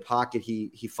evade the pocket,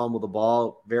 he fumbled the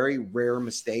ball. Very rare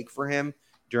mistake for him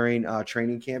during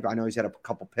training camp. I know he's had a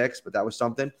couple picks, but that was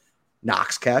something.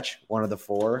 Knox catch, one of the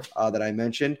 4 that I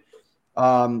mentioned. Did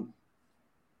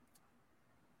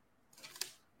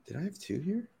I have 2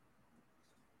 here?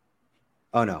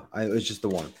 Oh, no. It was just the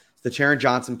one. The Taron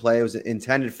Johnson play was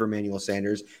intended for Emmanuel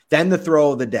Sanders. Then the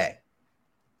throw of the day.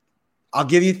 I'll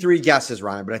give you 3 guesses,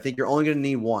 Ryan, but I think you're only going to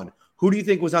need 1. Who do you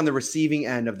think was on the receiving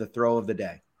end of the throw of the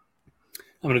day?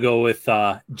 I'm going to go with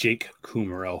Jake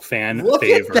Kummerow, fan Look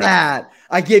favorite. At that.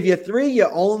 I give you 3. You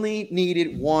only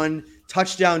needed 1.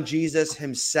 Touchdown Jesus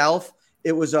himself.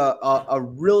 It was a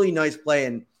really nice play.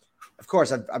 And, of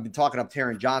course, I've been talking up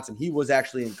Taron Johnson. He was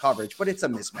actually in coverage, but it's a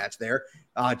mismatch there.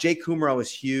 Jake Kummerow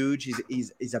is huge.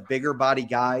 He's a bigger body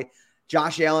guy.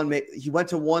 Josh Allen, he went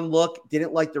to one look,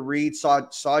 didn't like the read,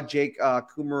 saw Jake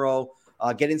Kummerow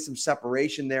getting some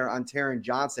separation there on Taron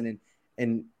Johnson.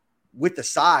 And with the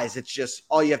size, it's just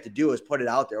all you have to do is put it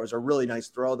out there. It was a really nice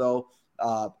throw, though.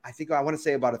 I want to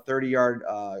say about a 30-yard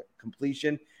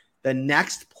completion. The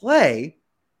next play,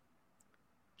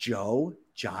 Joe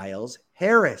Giles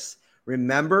Harris.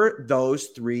 Remember those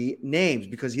 3 names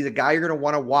because he's a guy you're going to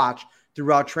want to watch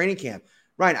throughout training camp.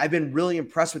 Ryan, I've been really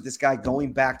impressed with this guy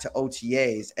going back to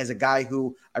OTAs as a guy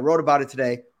who, I wrote about it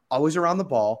today, always around the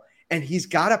ball, and he's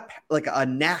got a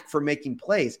knack for making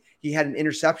plays. He had an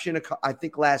interception, I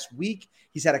think, last week.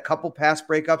 He's had a couple pass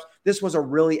breakups. This was a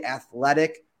really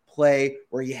athletic play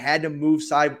where he had to move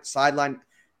sideline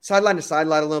to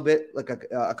sideline a little bit, like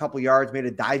a couple yards, made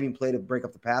a diving play to break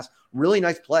up the pass. Really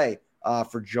nice play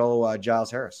for Joe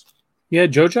Giles Harris. Yeah,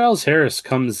 Joe Giles Harris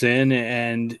comes in,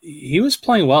 and he was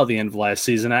playing well at the end of last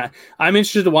season. I'm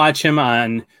interested to watch him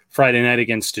on Friday night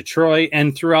against Detroit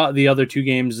and throughout the other 2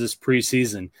 games this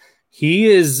preseason. He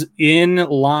is in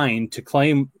line to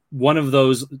claim one of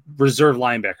those reserve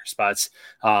linebacker spots.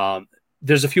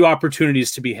 There's a few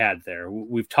opportunities to be had there.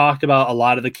 We've talked about a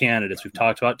lot of the candidates. We've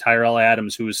talked about Tyrell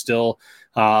Adams, who is still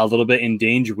a little bit in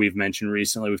danger, we've mentioned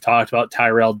recently. We've talked about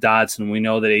Tyrell Dodson. We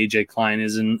know that A.J. Klein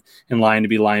is in line to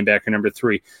be linebacker number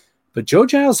 3. But Joe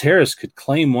Giles Harris could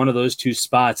claim one of those 2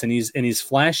 spots, and he's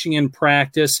flashing in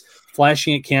practice,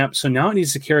 flashing at camp. So now it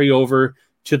needs to carry over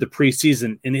to the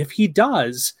preseason. And if he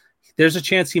does, there's a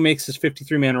chance he makes his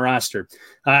 53-man roster.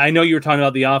 I know you were talking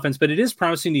about the offense, but it is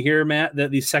promising to hear, Matt,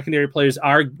 that these secondary players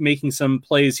are making some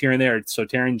plays here and there. So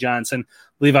Taron Johnson,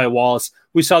 Levi Wallace.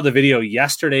 We saw the video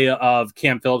yesterday of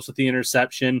Cam Phillips with the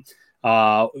interception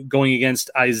going against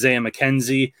Isaiah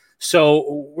McKenzie.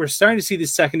 So we're starting to see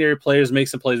these secondary players make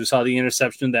some plays. We saw the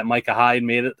interception that Micah Hyde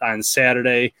made it on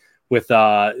Saturday with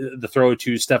the throw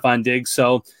to Stephon Diggs.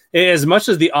 So as much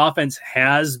as the offense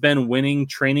has been winning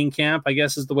training camp, I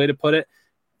guess is the way to put it,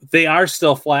 they are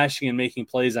still flashing and making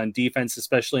plays on defense,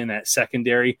 especially in that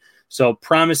secondary. So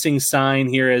promising sign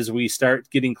here as we start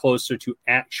getting closer to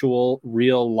actual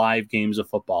real live games of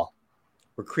football.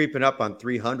 We're creeping up on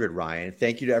 300, Ryan.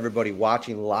 Thank you to everybody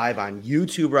watching live on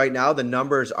YouTube right now. The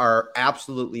numbers are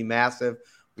absolutely massive.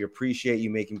 We appreciate you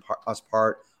making us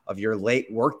part of your late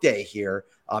workday here.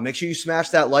 Make sure you smash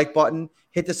that like button,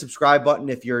 hit the subscribe button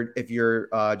if you're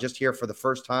just here for the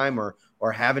first time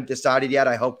or haven't decided yet.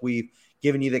 I hope we've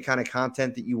given you the kind of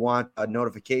content that you want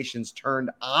notifications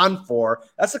turned on for.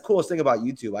 That's the coolest thing about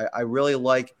YouTube. I really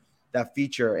like that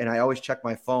feature, and I always check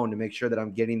my phone to make sure that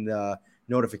I'm getting the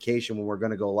notification when we're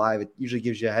going to go live. It usually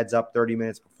gives you a heads up 30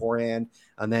 minutes beforehand,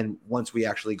 and then once we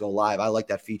actually go live. I like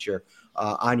that feature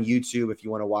on YouTube. If you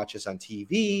want to watch us on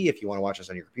TV, if you want to watch us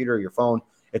on your computer or your phone,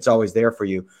 it's always there for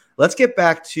you. Let's get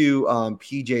back to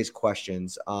PJ's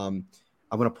questions.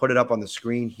 I'm going to put it up on the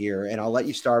screen here, and I'll let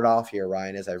you start off here,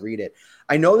 Ryan, as I read it.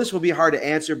 I know this will be hard to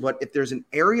answer, but if there's an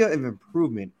area of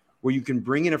improvement where you can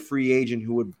bring in a free agent,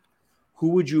 who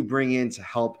would you bring in to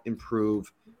help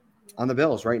improve on the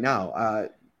Bills right now? Why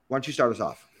don't you start us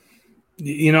off?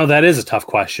 That is a tough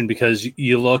question because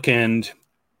you look and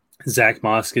Zach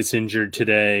Moss gets injured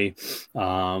today.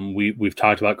 We've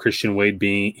talked about Christian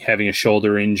Wade having a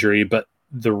shoulder injury, but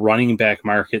the running back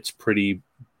market's pretty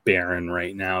barren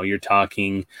right now. You're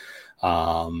talking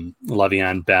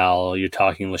Le'Veon Bell. You're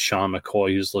talking LaShawn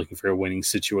McCoy, who's looking for a winning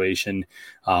situation.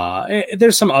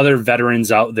 There's some other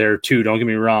veterans out there too. Don't get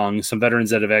me wrong. Some veterans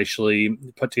that have actually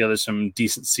put together some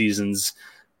decent seasons,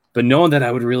 but knowing that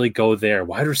I would really go there.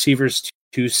 Wide receivers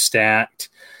too stacked.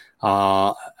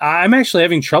 I'm actually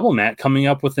having trouble, Matt, coming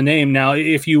up with the name. Now,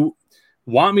 if you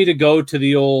want me to go to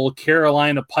the old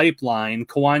Carolina pipeline,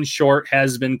 Kawan Short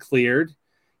has been cleared.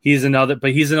 He's another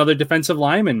defensive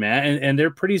lineman, Matt, and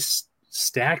they're pretty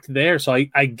stacked there. So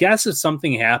I guess if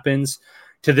something happens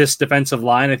to this defensive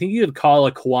line, I think you could call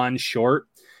a Kawan Short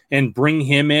and bring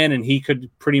him in, and he could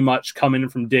pretty much come in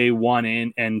from day one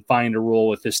and find a role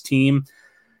with this team.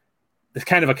 It's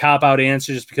kind of a cop-out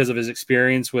answer just because of his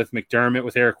experience with McDermott,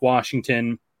 with Eric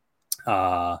Washington.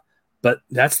 But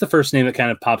that's the first name that kind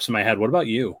of pops in my head. What about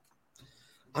you?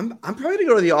 I'm probably going to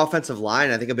go to the offensive line.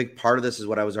 I think a big part of this is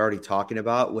what I was already talking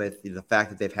about with the fact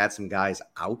that they've had some guys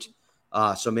out.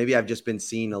 So maybe I've just been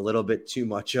seeing a little bit too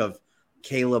much of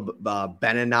Caleb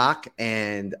Benenoch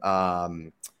and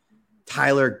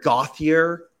Tyler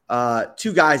Gauthier,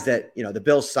 two guys that, the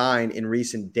Bills signed in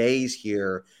recent days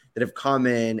here that have come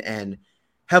in and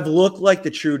have looked like the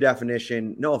true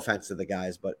definition, no offense to the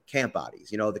guys, but camp bodies.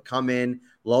 They come in,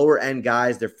 lower end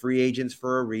guys, they're free agents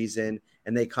for a reason,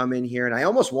 and they come in here. And I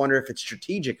almost wonder if it's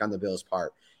strategic on the Bills'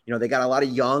 part. They got a lot of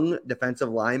young defensive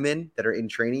linemen that are in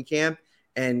training camp,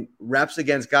 and reps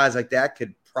against guys like that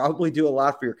could probably do a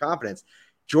lot for your confidence.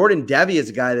 Jordan Devey is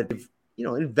a guy that they've,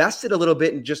 invested a little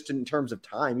bit in terms of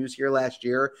time. He was here last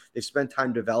year. They've spent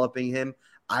time developing him.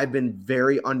 I've been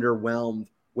very underwhelmed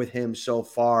with him so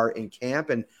far in camp.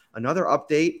 And another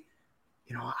update,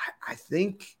 I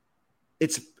think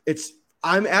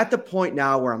I'm at the point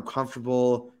now where I'm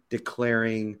comfortable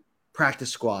declaring practice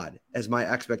squad as my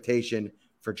expectation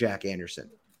for Jack Anderson.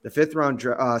 The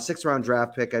 6th round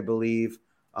draft pick, I believe,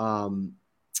 if I'm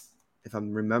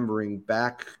remembering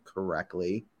back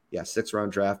correctly. Yeah, 6th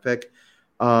round draft pick.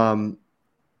 One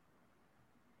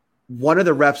of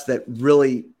the reps that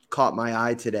really caught my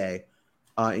eye today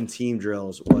in team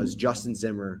drills was Justin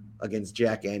Zimmer against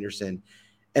Jack Anderson.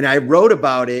 And I wrote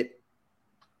about it,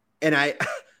 and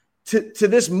to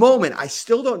this moment, I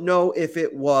still don't know if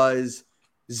it was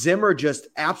Zimmer just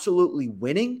absolutely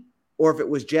winning or if it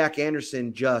was Jack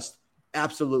Anderson just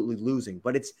absolutely losing.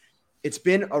 But it's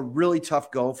been a really tough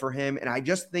go for him. And I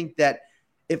just think that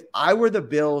if I were the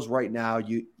Bills right now,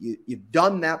 you've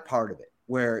done that part of it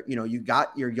where, you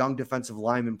got your young defensive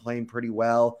linemen playing pretty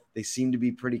well. They seem to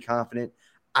be pretty confident.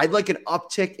 I'd like an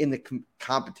uptick in the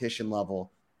competition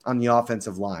level on the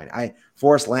offensive line.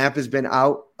 Forrest Lamp has been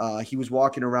out. He was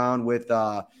walking around with,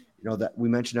 that we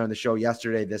mentioned on the show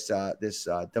yesterday, this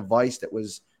device that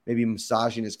was maybe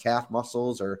massaging his calf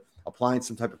muscles or applying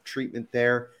some type of treatment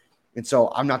there. And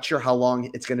so I'm not sure how long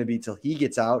it's going to be till he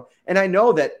gets out. And I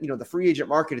know that, the free agent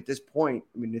market at this point,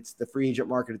 it's the free agent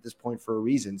market at this point for a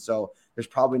reason. So there's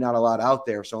probably not a lot out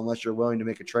there. So unless you're willing to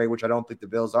make a trade, which I don't think the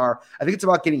Bills are, I think it's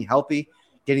about getting healthy,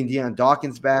 getting Deion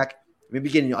Dawkins back, maybe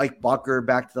getting Ike Bucker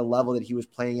back to the level that he was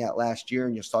playing at last year.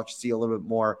 And you'll start to see a little bit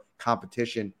more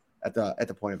competition at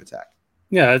the point of attack.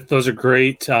 Yeah, those are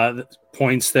great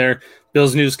points there.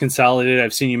 Bills News Consolidated.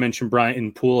 I've seen you mention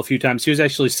Brian Poole a few times. He was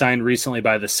actually signed recently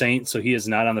by the Saints, so he is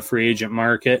not on the free agent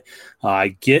market. I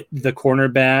get the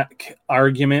cornerback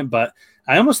argument, but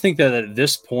I almost think that at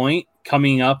this point,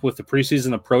 coming up with the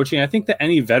preseason approaching, I think that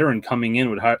any veteran coming in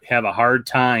would have a hard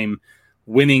time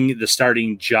winning the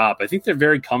starting job. I think they're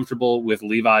very comfortable with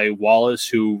Levi Wallace,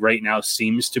 who right now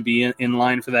seems to be in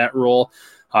line for that role.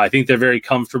 I think they're very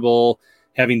comfortable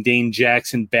having Dane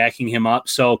Jackson backing him up.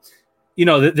 So,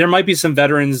 there might be some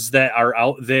veterans that are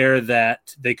out there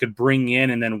that they could bring in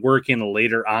and then work in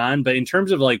later on. But in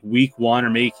terms of like week one or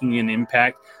making an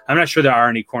impact, I'm not sure there are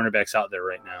any cornerbacks out there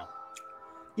right now.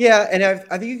 Yeah, and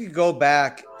I think you could go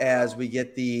back as we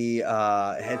get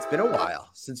it's been a while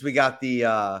since we got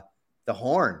the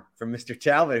horn from Mr.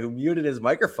 Talbot, who muted his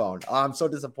microphone. Oh, I'm so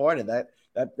disappointed.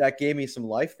 That gave me some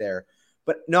life there.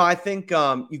 But no, I think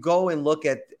you go and look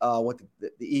at what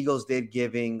the Eagles did,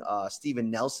 giving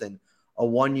Steven Nelson a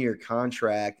 1-year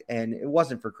contract, and it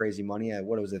wasn't for crazy money.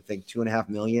 What was it? I think $2.5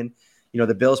 million.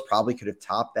 the Bills probably could have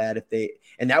topped that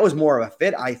and that was more of a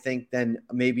fit, I think, than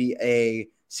maybe a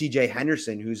CJ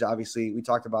Henderson, who's obviously, we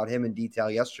talked about him in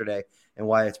detail yesterday and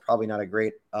why it's probably not a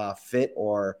great fit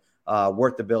or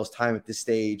worth the Bills' time at this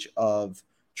stage of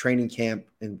training camp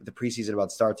and the preseason about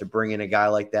to start to bring in a guy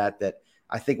like that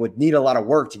I think would need a lot of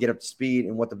work to get up to speed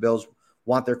and what the Bills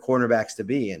want their cornerbacks to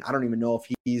be. And I don't even know if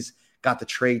he's got the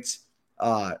traits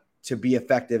to be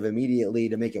effective immediately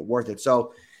to make it worth it.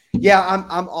 So, yeah,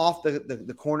 I'm off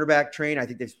the cornerback train. I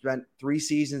think they've spent 3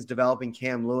 seasons developing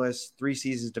Cam Lewis, 3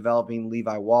 seasons developing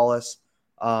Levi Wallace.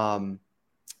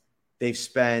 They've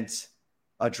spent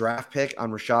a draft pick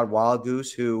on Rashad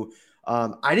Wildgoose, who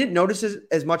I didn't notice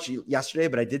as much yesterday,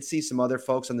 but I did see some other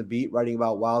folks on the beat writing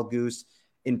about Wildgoose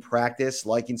in practice,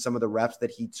 liking some of the reps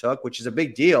that he took, which is a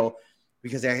big deal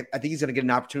because I think he's going to get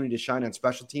an opportunity to shine on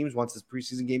special teams once his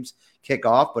preseason games kick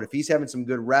off. But if he's having some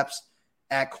good reps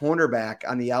at cornerback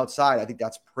on the outside, I think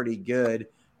that's pretty good.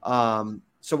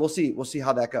 So we'll see. We'll see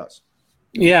how that goes.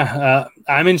 Yeah,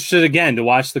 I'm interested again to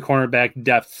watch the cornerback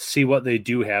depth, see what they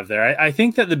do have there. I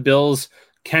think that the Bills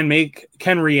can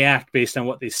react based on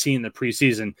what they see in the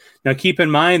preseason. Now, keep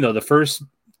in mind, though, the first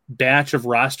batch of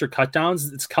roster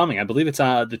cutdowns, it's coming. I believe it's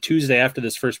the Tuesday after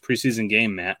this first preseason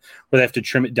game, Matt, where they have to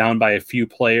trim it down by a few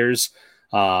players.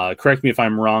 Correct me if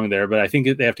I'm wrong there, but I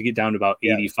think they have to get down to about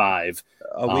 85.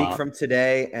 A week from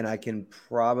today, and I can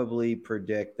probably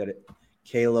predict that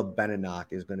Caleb Benenoch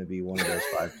is going to be one of those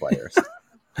 5 players.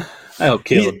 I hope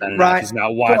Caleb Benenoch is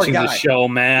not watching the show,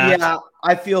 Matt. Yeah,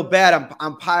 I feel bad.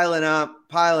 I'm piling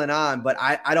on, but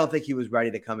I don't think he was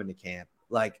ready to come into camp.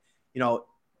 Like,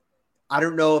 I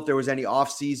don't know if there was any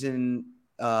off-season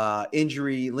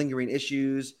injury, lingering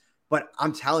issues, but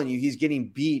I'm telling you, he's getting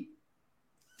beat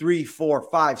 3, 4,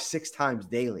 5, 6 times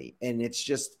daily. And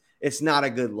it's not a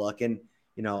good look. And,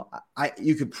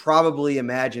 you could probably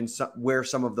imagine where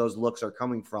some of those looks are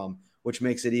coming from, which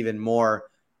makes it even more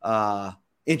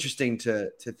interesting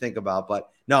to think about. But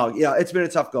no, it's been a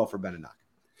tough go for Benenoch.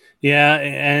 Yeah,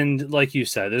 and like you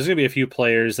said, there's going to be a few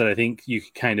players that I think you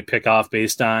can kind of pick off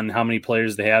based on how many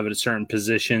players they have at certain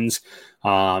positions.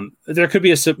 There could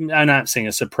be I'm not saying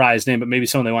a surprise name, but maybe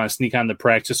someone they want to sneak on the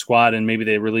practice squad, and maybe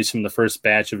they release from the first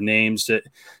batch of names to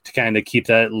kind of keep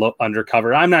that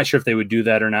undercover. I'm not sure if they would do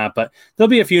that or not, but there'll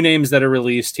be a few names that are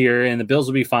released here, and the Bills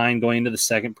will be fine going into the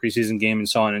second preseason game and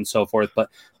so on and so forth.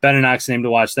 But Benenoch's name to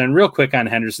watch. Then real quick on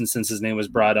Henderson, since his name was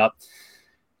brought up.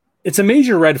 It's a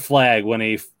major red flag when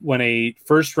a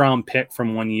first round pick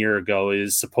from 1 year ago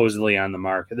is supposedly on the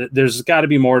market. There's got to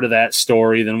be more to that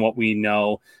story than what we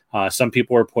know. Some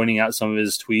people are pointing out some of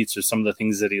his tweets or some of the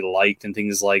things that he liked and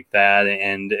things like that,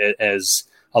 and as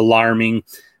alarming.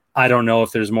 I don't know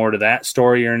if there's more to that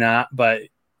story or not, but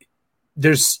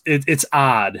it's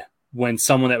odd when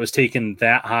someone that was taken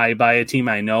that high by a team.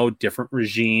 I know, different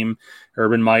regime.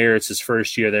 Urban Meyer, it's his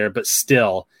first year there, but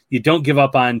still, you don't give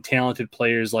up on talented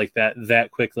players like that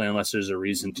quickly unless there's a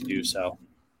reason to do so.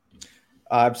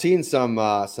 I've seen some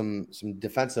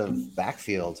defensive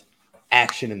backfield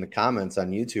action in the comments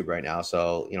on YouTube right now.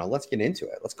 So, let's get into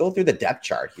it. Let's go through the depth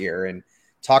chart here and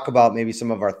talk about maybe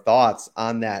some of our thoughts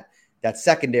on that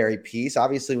secondary piece.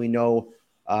 Obviously, we know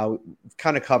we've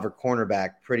kind of covered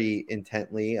cornerback pretty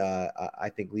intently. I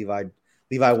think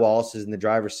Levi Wallace is in the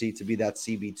driver's seat to be that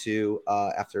CB2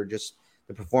 after just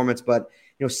the performance. But,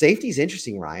 safety is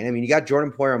interesting, Ryan. I mean, you got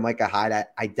Jordan Poyer and Micah Hyde.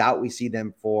 I doubt we see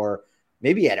them for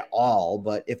maybe at all,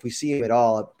 but if we see him at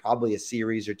all, probably a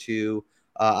series or 2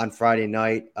 on Friday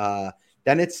night.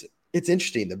 Then it's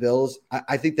interesting. The Bills,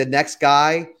 I think the next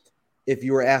guy, if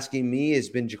you were asking me, has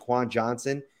been Jaquan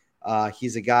Johnson.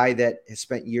 He's a guy that has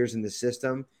spent years in the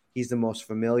system. He's the most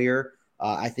familiar.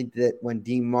 I think that when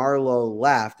Dean Marlowe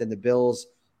left and the Bills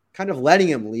kind of letting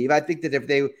him leave, I think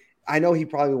that I know he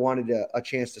probably wanted a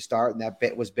chance to start, and that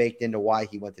bit was baked into why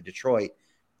he went to Detroit.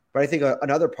 But I think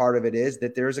another part of it is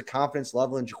that there's a confidence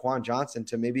level in Jaquan Johnson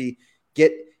to maybe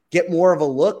get more of a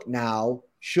look now,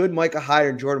 should Micah Hyde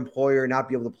or Jordan Poyer not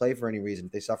be able to play for any reason,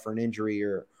 if they suffer an injury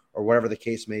or whatever the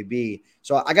case may be.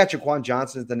 So I got Jaquan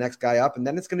Johnson as the next guy up, and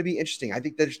then it's going to be interesting. I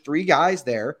think there's 3 guys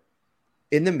there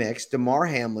in the mix. Damar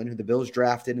Hamlin, who the Bills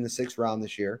drafted in the 6th round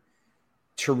this year.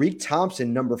 Tariq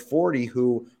Thompson, number 40,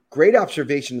 who, great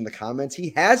observation in the comments. He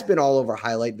has been all over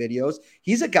highlight videos.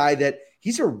 He's a guy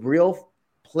he's a real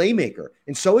playmaker.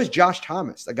 And so is Josh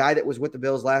Thomas, a guy that was with the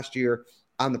Bills last year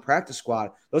on the practice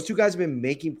squad. Those 2 guys have been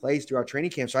making plays throughout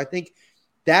training camp. So I think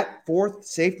that 4th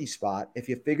safety spot, if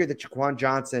you figure that Jaquan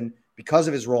Johnson, because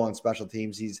of his role on special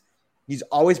teams, he's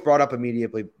always brought up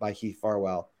immediately by Heath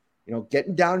Farwell.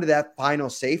 Getting down to that final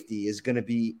safety is going to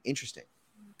be interesting.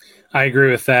 I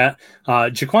agree with that.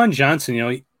 Jaquan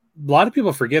Johnson, lot of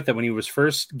people forget that when he was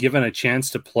first given a chance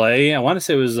to play, I want to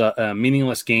say it was a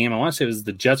meaningless game. I want to say it was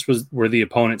the Jets were the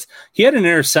opponents. He had an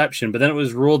interception, but then it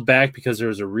was ruled back because there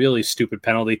was a really stupid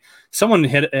penalty. Someone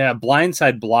hit a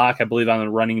blindside block, I believe, on the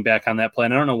running back on that play.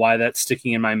 And I don't know why that's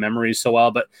sticking in my memory so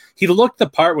well, but he looked the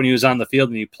part when he was on the field,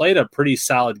 and he played a pretty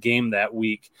solid game that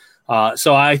week.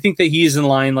 So I think that he's in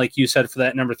line, like you said, for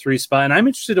that number 3 spot. And I'm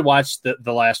interested to watch the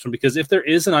last one, because if there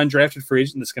is an undrafted free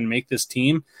agent that's going to make this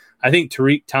team, I think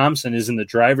Tariq Thompson is in the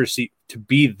driver's seat to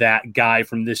be that guy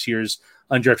from this year's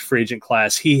undrafted free agent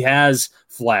class. He has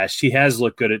flashed. He has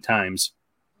looked good at times.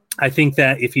 I think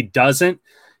that if he doesn't,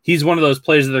 he's one of those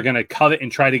players that they're going to covet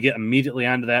and try to get immediately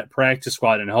onto that practice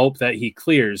squad and hope that he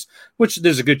clears, which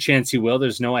there's a good chance he will.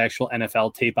 There's no actual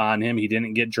NFL tape on him. He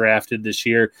didn't get drafted this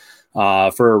year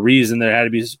for a reason. There had to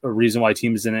be a reason why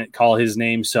teams didn't call his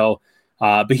name. So,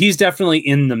 but he's definitely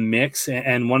in the mix,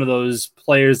 and one of those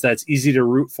players that's easy to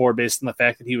root for based on the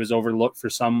fact that he was overlooked for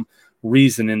some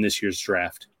reason in this year's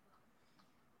draft.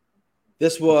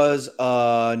 This was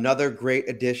another great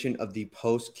edition of the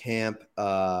post-camp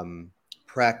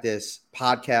practice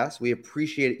podcast. We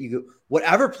appreciate you,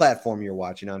 whatever platform you're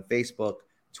watching on, Facebook,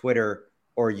 Twitter,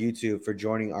 or YouTube, for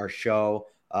joining our show.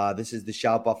 This is the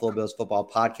Shout Buffalo Bills Football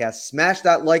Podcast. Smash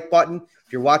that like button.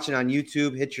 If you're watching on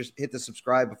YouTube, hit the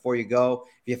subscribe before you go.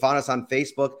 If you found us on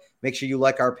Facebook, make sure you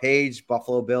like our page,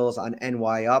 Buffalo Bills on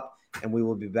NY Up, and we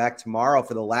will be back tomorrow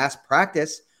for the last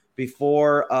practice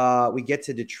before we get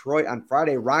to Detroit on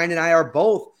Friday. Ryan and I are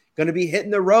both going to be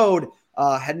hitting the road,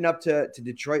 heading up to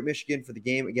Detroit, Michigan for the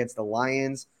game against the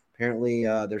Lions. Apparently,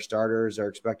 their starters are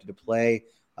expected to play.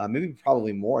 Maybe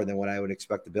probably more than what I would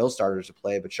expect the Bills starters to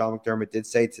play. But Sean McDermott did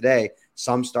say today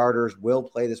some starters will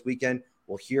play this weekend.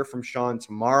 We'll hear from Sean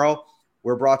tomorrow.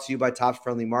 We're brought to you by Tops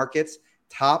Friendly Markets.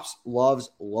 Tops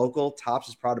loves local. Tops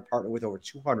is proud to partner with over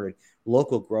 200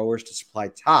 local growers to supply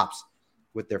Tops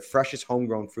with their freshest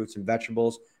homegrown fruits and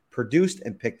vegetables, produced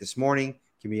and picked this morning.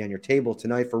 Can be on your table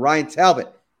tonight. For Ryan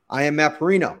Talbot, I am Matt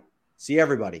Perino. See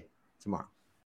everybody tomorrow.